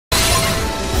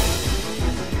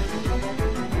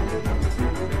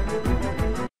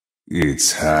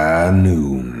It's high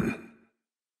noon.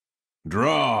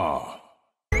 Draw.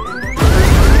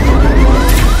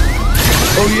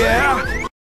 Oh yeah?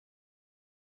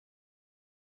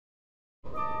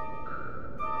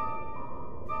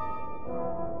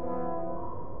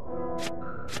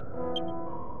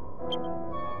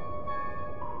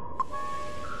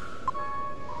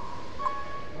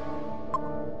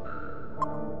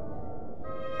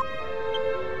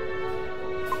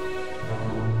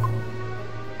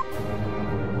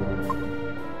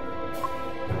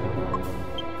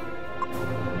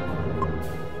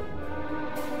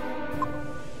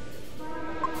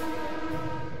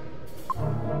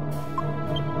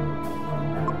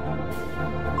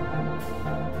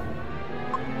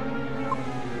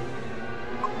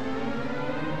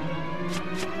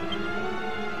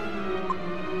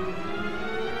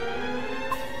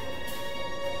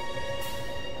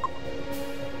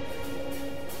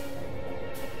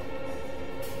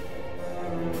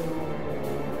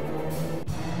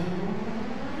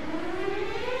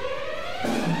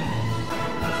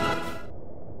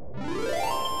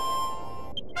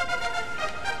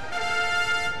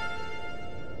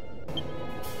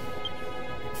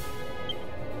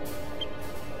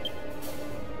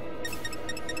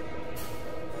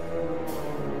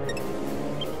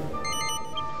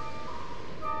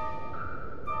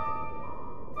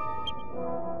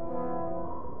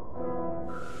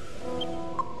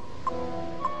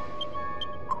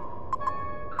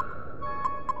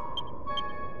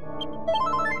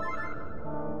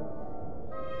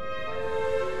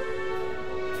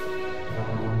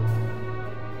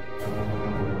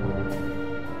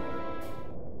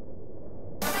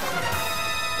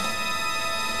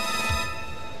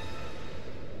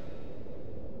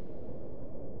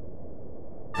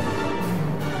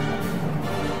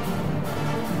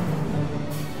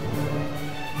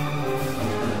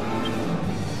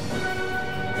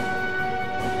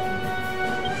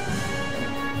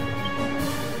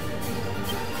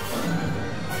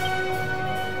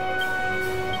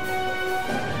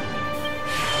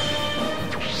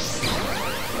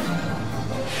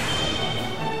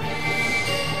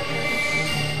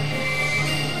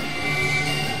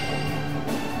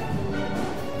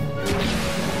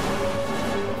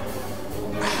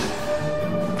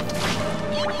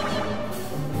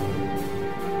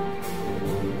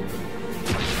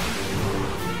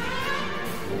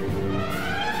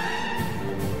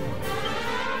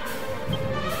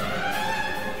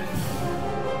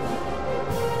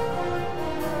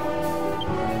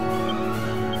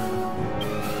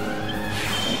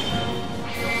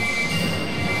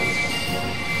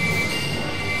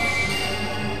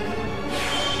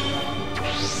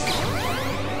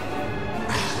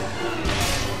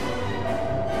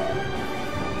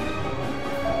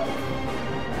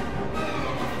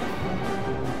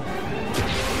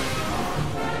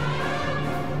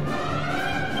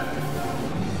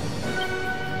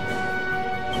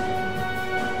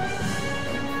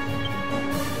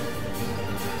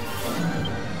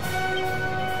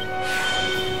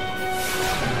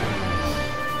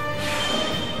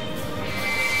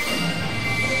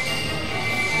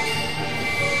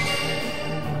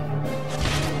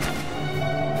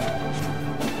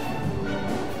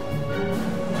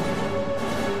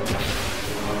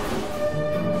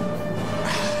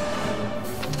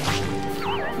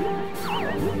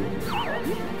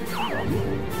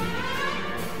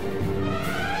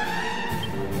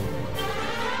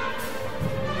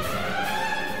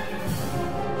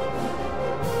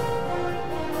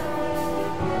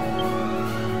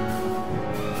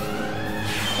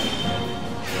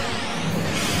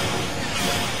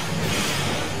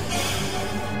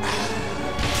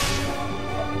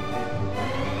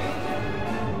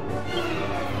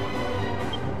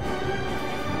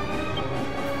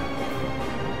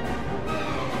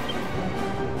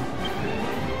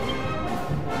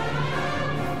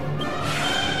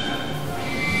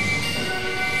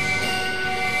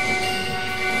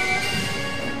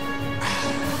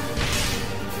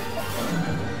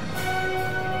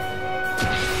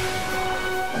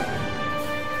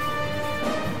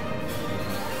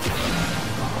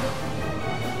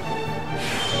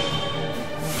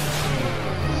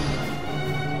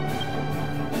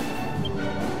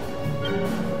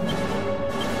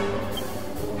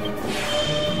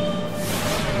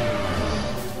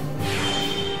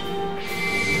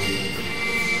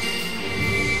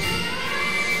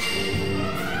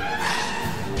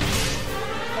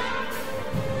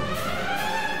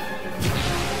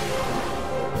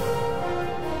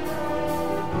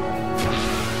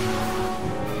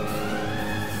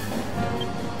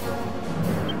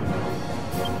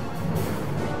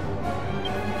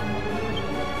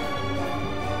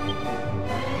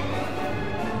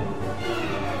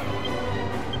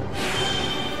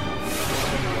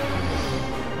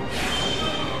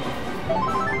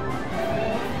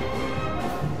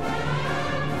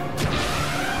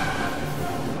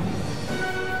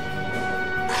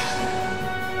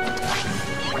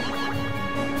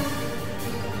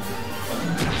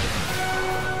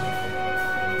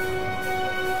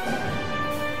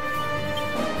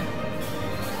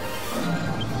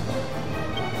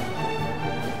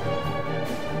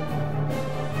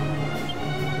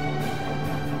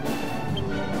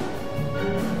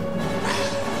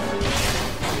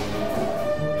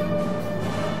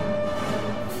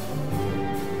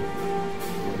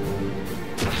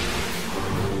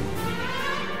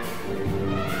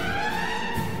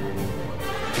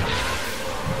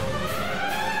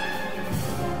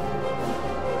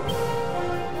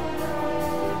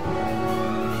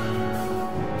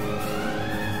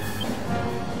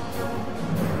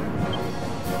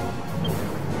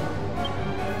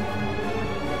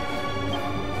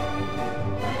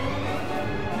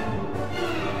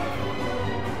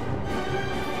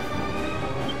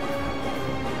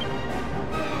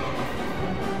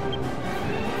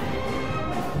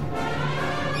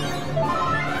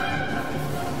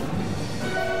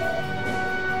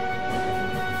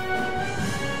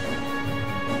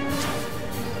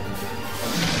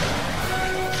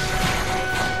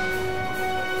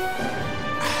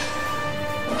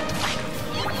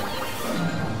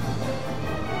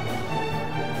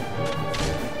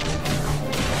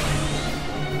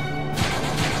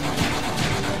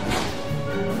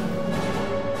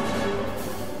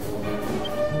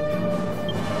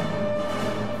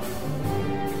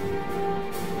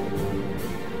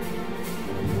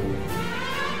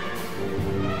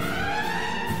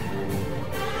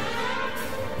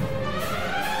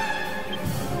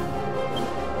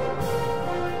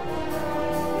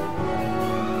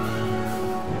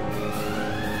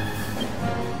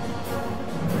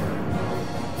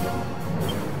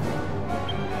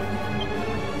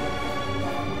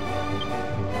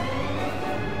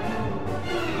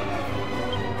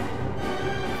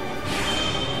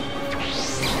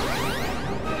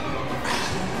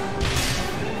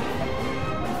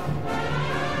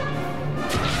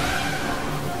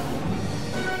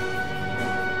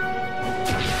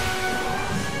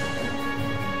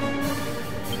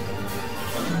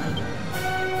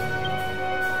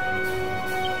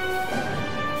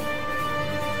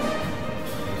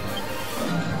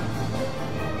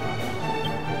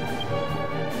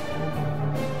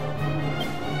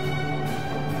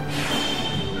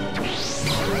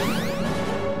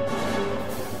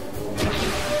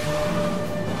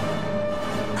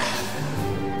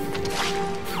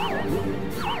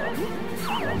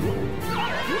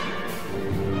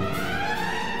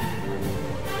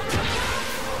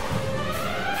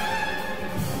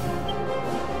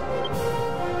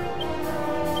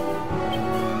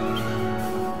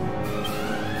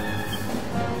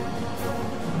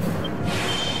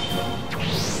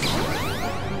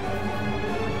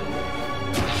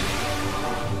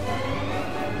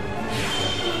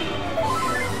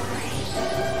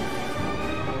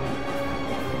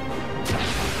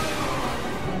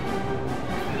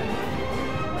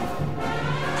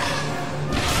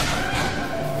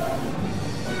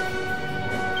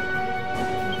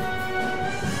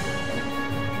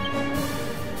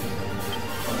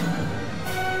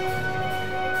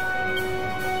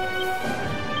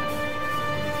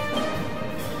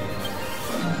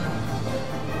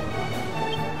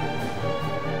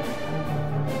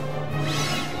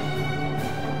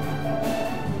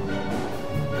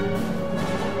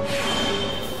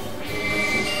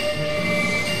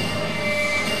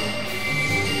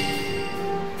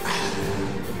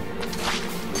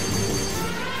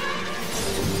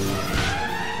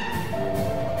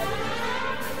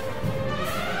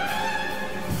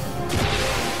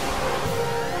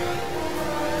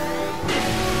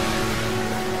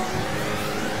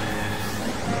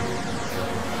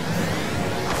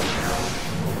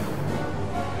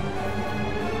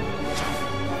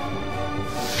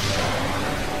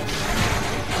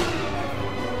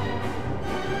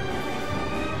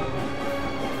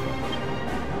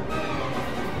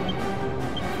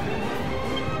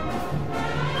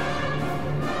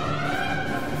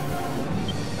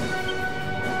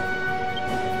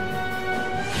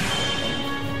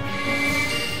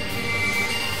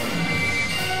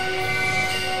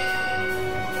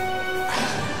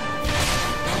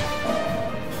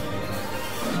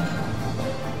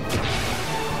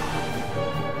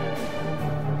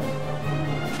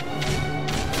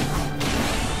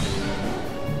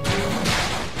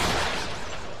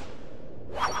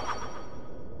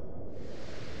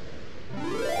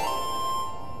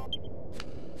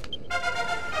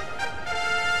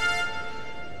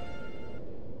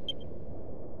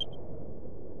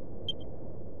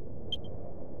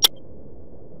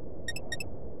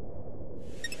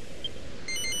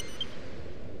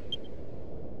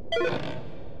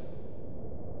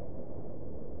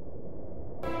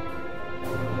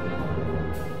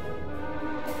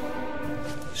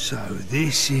 So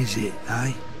this is it,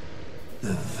 eh?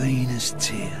 The Venus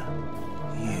tear.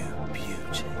 You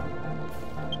beauty.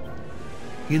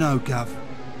 You know, Gov,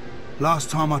 last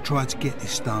time I tried to get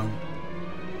this stone,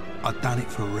 I'd done it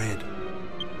for Red.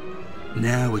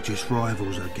 Now we're just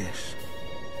rivals, I guess.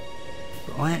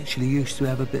 But I actually used to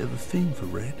have a bit of a thing for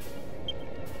Red.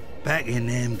 Back in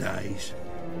them days,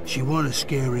 she wasn't a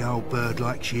scary old bird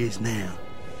like she is now.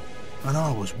 And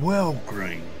I was well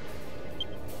green.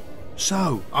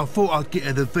 So, I thought I'd get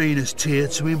her the Venus tear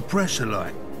to impress her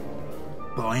like.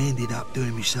 But I ended up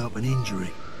doing myself an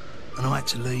injury, and I had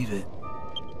to leave it.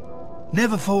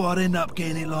 Never thought I'd end up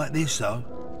getting it like this, though.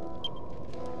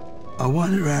 I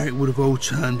wonder how it would have all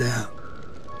turned out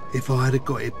if I had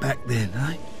got it back then,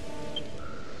 eh?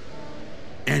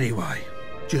 Anyway,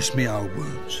 just me old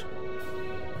wounds.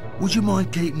 Would you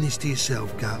mind keeping this to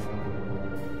yourself, Gov?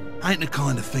 Ain't the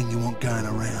kind of thing you want going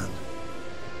around.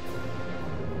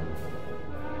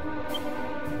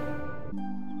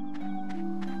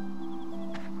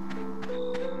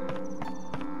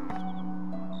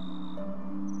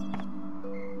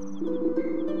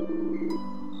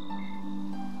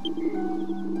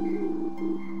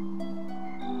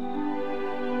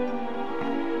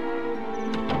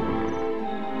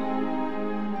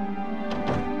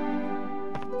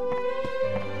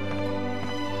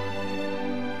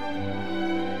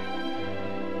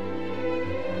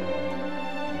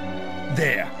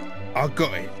 There, I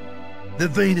got it. The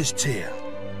Venus tear.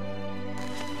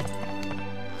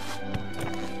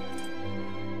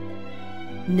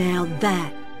 Now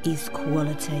that is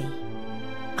quality.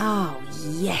 Oh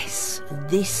yes,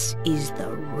 this is the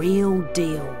real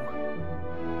deal.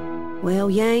 Well,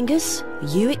 Yangus,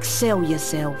 you excel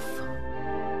yourself.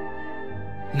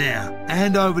 Now,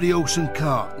 hand over the horse and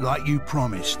cart like you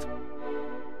promised.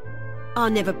 I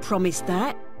never promised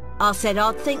that. I said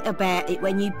I'd think about it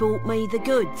when you brought me the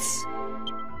goods.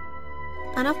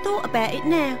 And I've thought about it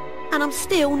now, and I'm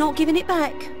still not giving it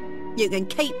back. You can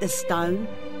keep the stone.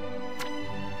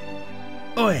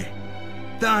 Oi,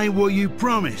 that ain't what you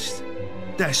promised.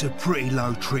 That's a pretty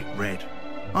low trick, Red.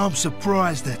 I'm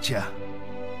surprised at ya.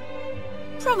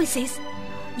 Promises?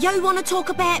 You want to talk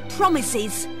about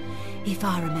promises? If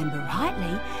I remember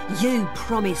rightly, you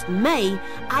promised me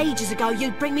ages ago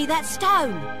you'd bring me that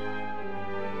stone.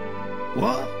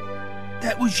 What?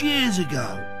 That was years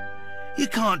ago. You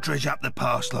can't dredge up the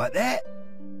past like that.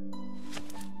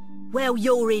 Well,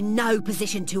 you're in no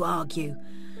position to argue.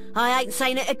 I ain't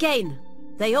saying it again.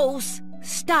 The horse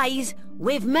stays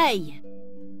with me.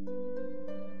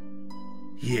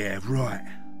 Yeah, right.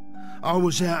 I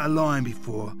was out of line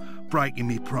before, breaking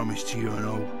me promise to you and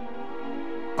all.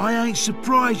 I ain't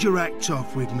surprised you act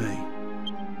off with me.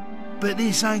 But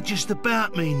this ain't just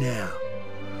about me now.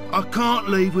 I can't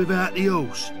leave without the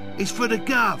horse. It's for the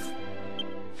Gov.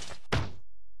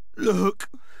 Look,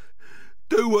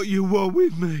 do what you want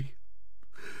with me.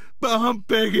 But I'm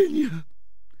begging you,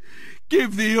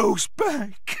 give the horse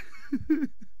back.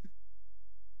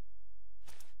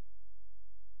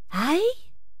 Hey?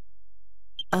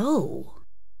 Oh.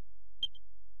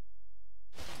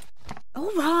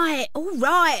 All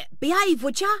right. Behave,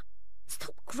 would ya?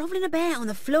 Stop grovelling about on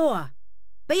the floor.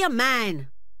 Be a man.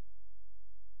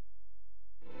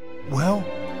 Well?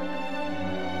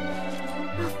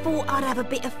 I thought I'd have a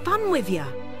bit of fun with you,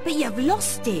 but you've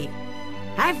lost it.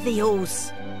 Have the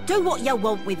horse. Do what you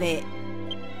want with it.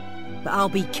 But I'll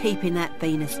be keeping that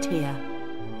Venus tear.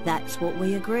 That's what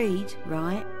we agreed,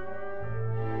 right?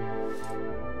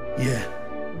 Yeah,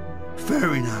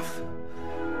 fair enough.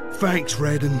 Thanks,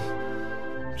 Red,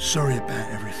 and sorry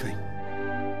about everything.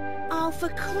 Oh, for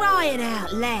crying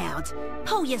out loud.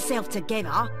 Pull yourself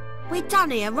together. We're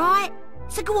done here, right?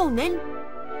 So go on then.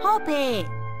 Hop here.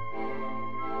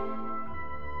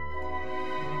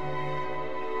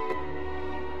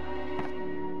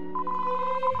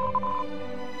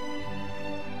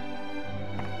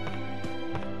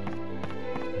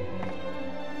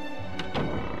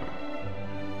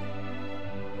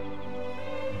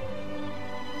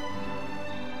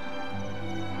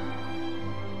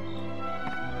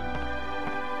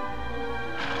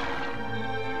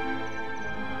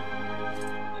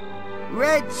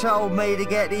 Red told me to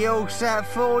get the horse out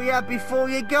for you before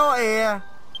you got here.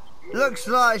 Looks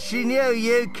like she knew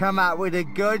you'd come out with the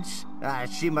goods.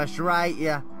 She must rate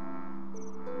you.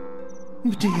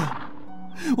 Dear,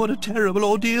 what a terrible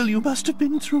ordeal you must have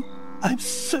been through. I'm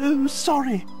so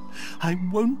sorry. I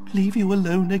won't leave you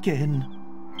alone again.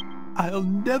 I'll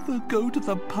never go to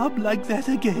the pub like that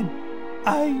again.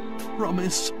 I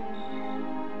promise.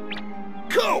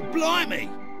 God blimey!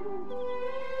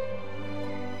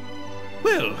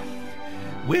 Well,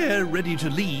 We're ready to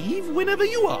leave whenever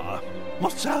you are.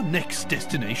 What's our next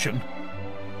destination?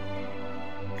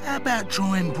 How about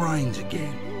trying brains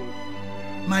again?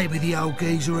 Maybe the old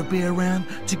geezer will be around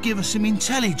to give us some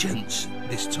intelligence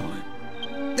this time.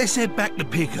 Let's head back to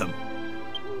Pickham.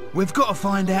 We've got to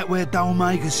find out where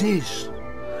Dolmagus is.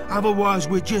 Otherwise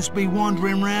we'll just be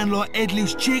wandering round like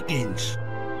headless chickens.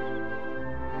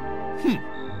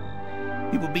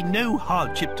 It would be no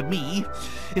hardship to me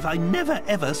if I never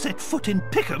ever set foot in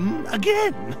Pickham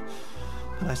again.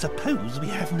 But I suppose we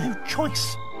have no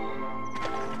choice.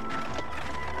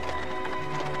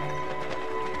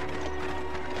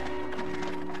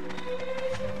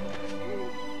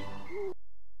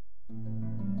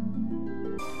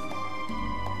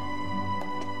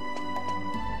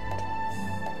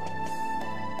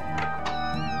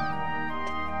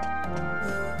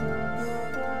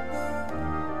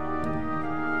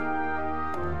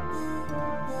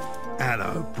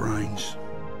 Hello, Brains.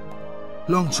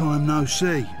 Long time no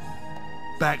see.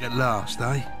 Back at last,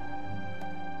 eh?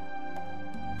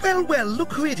 Well, well,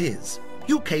 look who it is.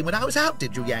 You came when I was out,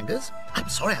 did you, Yangers? I'm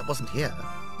sorry I wasn't here.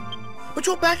 But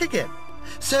you're back again.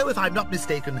 So, if I'm not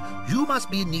mistaken, you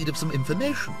must be in need of some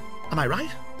information. Am I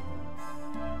right?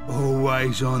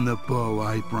 Always on the ball,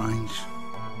 eh, Brains?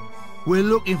 We're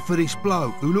looking for this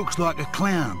bloke who looks like a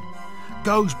clown.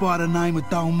 Goes by the name of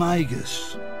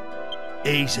Dolmagus.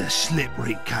 He's a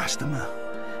slippery customer.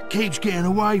 Keeps getting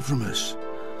away from us.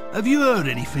 Have you heard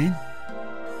anything?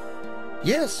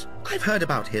 Yes, I've heard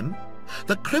about him.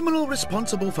 The criminal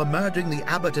responsible for murdering the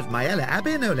abbot of Maella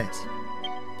Abbey, no less.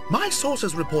 My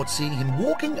sources report seeing him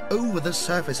walking over the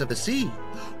surface of the sea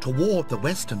toward the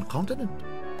western continent.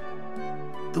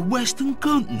 The western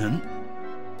continent?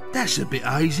 That's a bit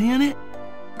hazy, isn't it?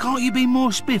 Can't you be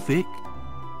more specific?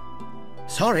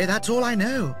 Sorry, that's all I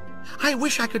know. I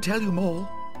wish I could tell you more.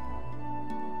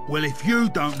 Well, if you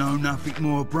don't know nothing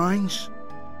more, Brains,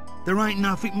 there ain't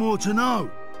nothing more to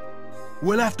know.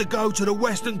 We'll have to go to the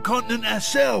western continent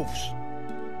ourselves.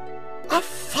 A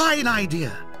fine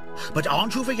idea. But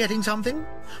aren't you forgetting something?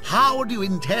 How do you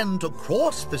intend to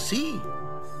cross the sea?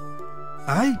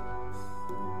 Eh?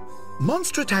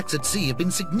 Monster attacks at sea have been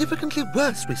significantly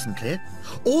worse recently.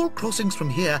 All crossings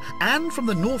from here and from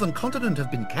the northern continent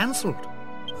have been cancelled.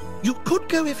 You could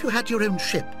go if you had your own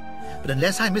ship, but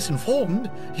unless I'm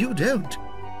misinformed, you don't.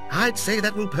 I'd say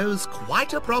that will pose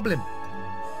quite a problem.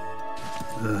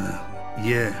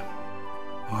 Yeah.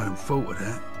 I hadn't thought of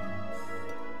that.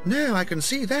 No, I can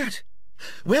see that.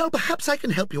 Well, perhaps I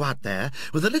can help you out there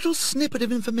with a little snippet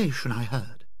of information I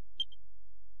heard.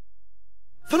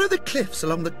 Follow the cliffs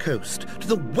along the coast to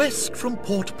the west from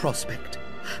Port Prospect,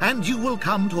 and you will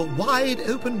come to a wide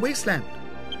open wasteland.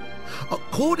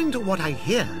 According to what I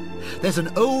hear, there's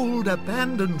an old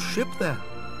abandoned ship there.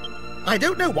 I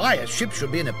don't know why a ship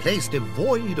should be in a place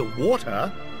devoid of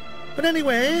water, but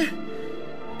anyway,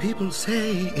 people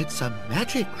say it's a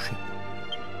magic ship.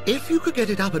 If you could get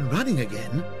it up and running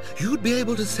again, you'd be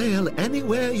able to sail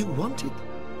anywhere you wanted.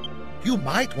 You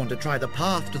might want to try the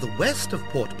path to the west of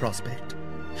Port Prospect.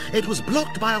 It was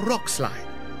blocked by a rockslide,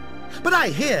 but I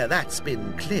hear that's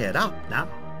been cleared up now.